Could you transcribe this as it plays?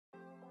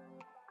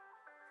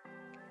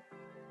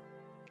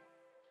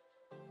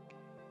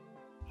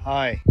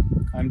Hi,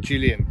 I'm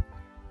Julian,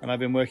 and I've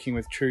been working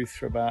with Truth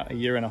for about a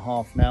year and a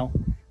half now.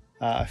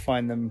 I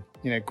find them,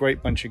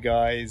 great bunch of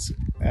guys.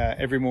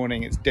 Every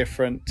morning it's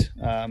different.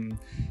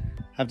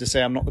 Have to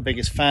say I'm not the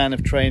biggest fan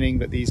of training,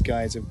 but these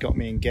guys have got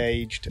me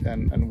engaged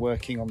and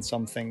working on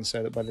something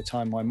so that by the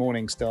time my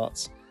morning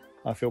starts,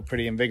 I feel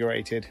pretty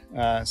invigorated.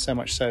 So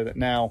much so that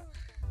now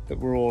that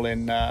we're all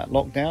in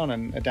lockdown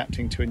and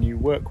adapting to a new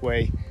work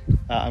way,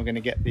 I'm going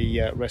to get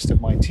the rest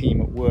of my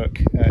team at work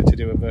to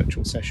do a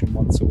virtual session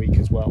once a week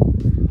as well.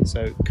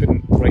 So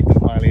couldn't rate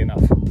them highly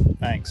enough.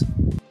 Thanks.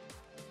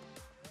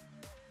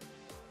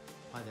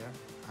 Hi there.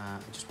 I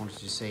just wanted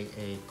to say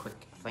a quick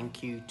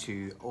thank you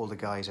to all the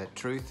guys at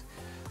Truth.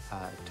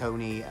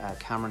 Tony,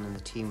 Cameron and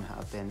the team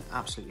have been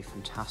absolutely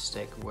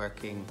fantastic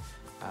working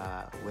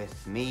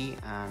with me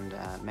and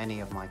many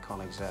of my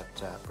colleagues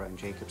at Brown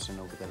Jacobson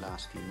over the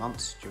last few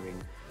months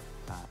during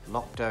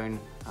lockdown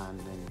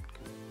and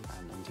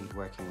indeed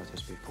working with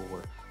us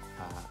before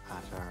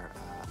at our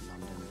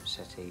London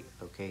City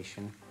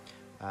location.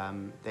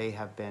 They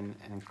have been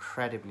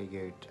incredibly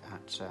good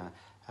at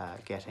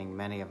getting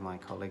many of my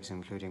colleagues,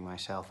 including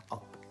myself,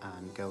 up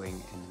and going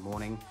in the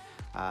morning.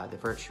 The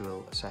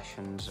virtual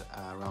sessions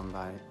run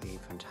by the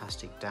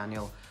fantastic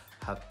Daniel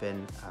have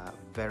been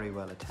very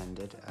well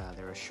attended.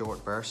 They're a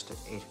short burst at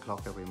 8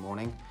 o'clock every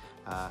morning.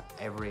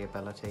 Every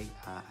ability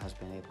has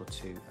been able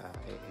to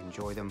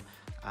enjoy them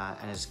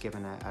and has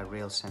given a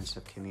real sense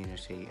of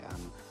community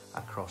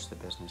across the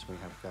business. We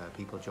have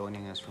people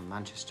joining us from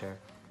Manchester,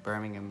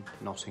 Birmingham,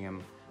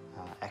 Nottingham,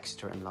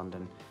 Exeter and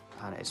London,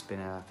 and it's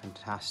been a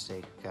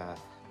fantastic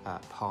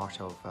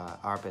part of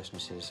our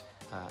business's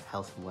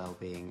health and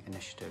well-being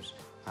initiatives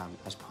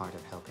as part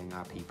of helping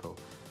our people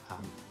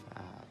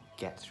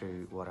get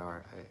through what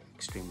are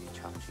extremely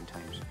challenging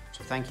times.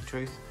 So thank you,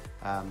 Truth.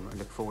 I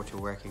look forward to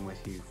working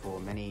with you for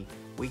many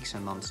weeks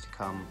and months to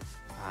come,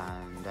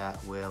 and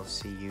we'll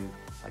see you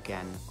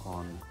again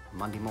on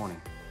Monday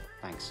morning.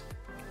 Thanks.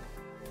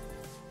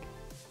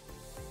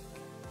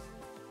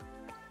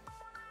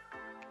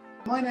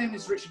 My name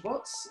is Richard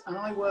Watts and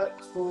I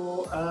work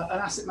for an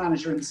asset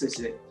manager in the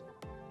city.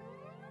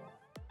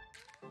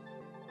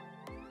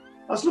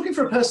 I was looking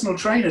for a personal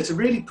trainer to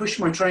really push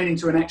my training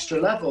to an extra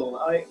level.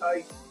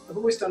 I've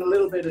always done a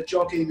little bit of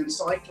jogging and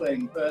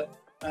cycling, but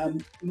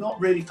not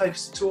really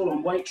focused at all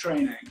on weight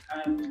training,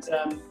 and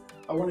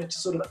I wanted to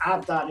sort of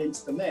add that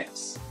into the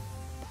mix.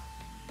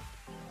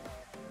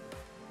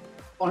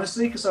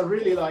 Honestly, because I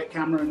really like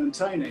Cameron and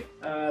Tony.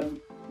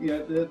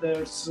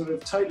 They're sort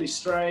of totally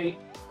straight,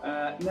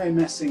 no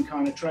messing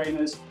kind of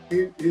trainers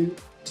who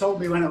told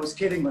me when I was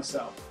kidding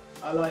myself.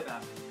 I like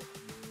that.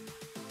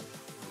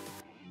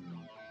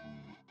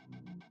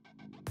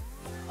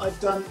 I've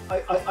done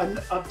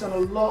a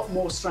lot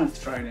more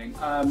strength training.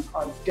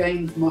 I've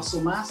gained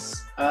muscle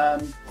mass.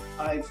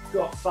 I've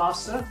got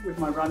faster with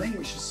my running,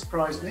 which has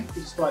surprised me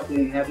despite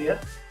being heavier.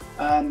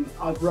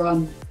 I've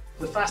run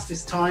the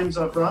fastest times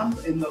I've run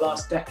in the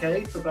last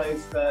decade for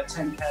both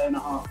 10K and a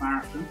half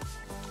marathon.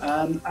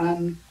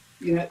 And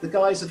the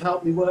guys have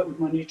helped me work with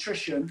my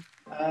nutrition,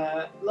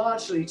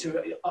 largely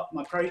to up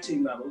my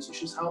protein levels,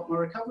 which has helped my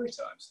recovery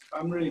times.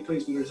 I'm really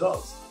pleased with the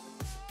results.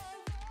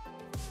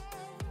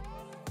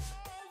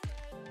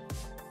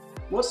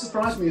 What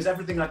surprised me is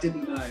everything I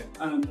didn't know,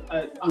 and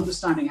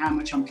understanding how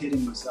much I'm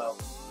kidding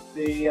myself.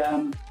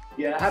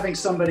 Having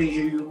somebody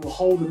who will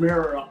hold a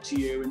mirror up to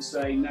you and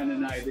say,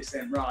 no, this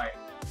ain't right,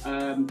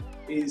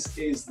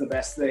 is the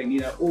best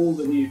thing. All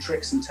the new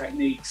tricks and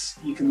techniques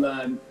you can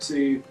learn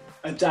to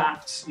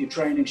adapt your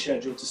training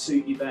schedule to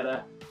suit you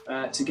better,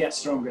 to get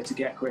stronger, to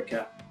get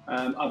quicker.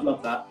 I've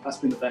loved that. That's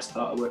been the best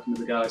part of working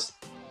with the guys.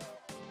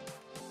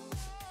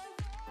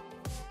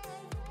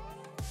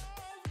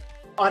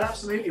 I'd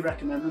absolutely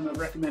recommend them. I've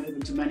recommended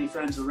them to many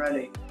friends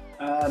already.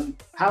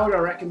 How would I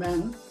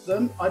recommend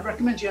them? I'd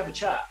recommend you have a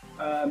chat,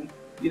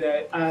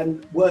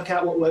 and work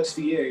out what works for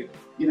you.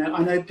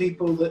 I know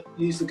people that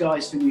use the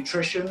guys for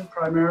nutrition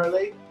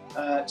primarily,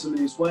 to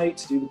lose weight,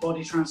 to do the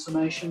body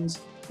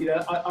transformations.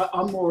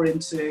 I'm more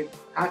into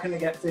how can I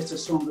get fitter,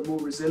 stronger, more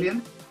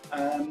resilient.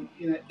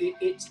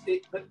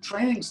 But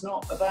training's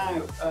not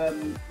about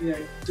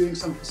doing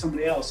something for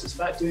somebody else. It's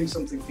about doing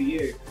something for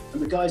you.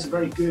 And the guys are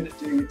very good at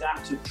doing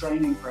adaptive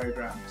training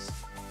programs.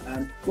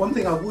 One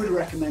thing I would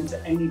recommend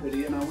to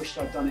anybody, and I wish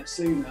I'd done it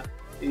sooner,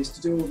 is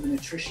to do all the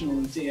nutritional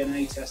and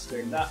DNA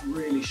testing. That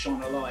really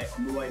shone a light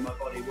on the way my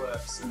body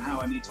works and how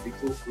I need to be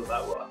thoughtful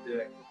about what I'm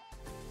doing.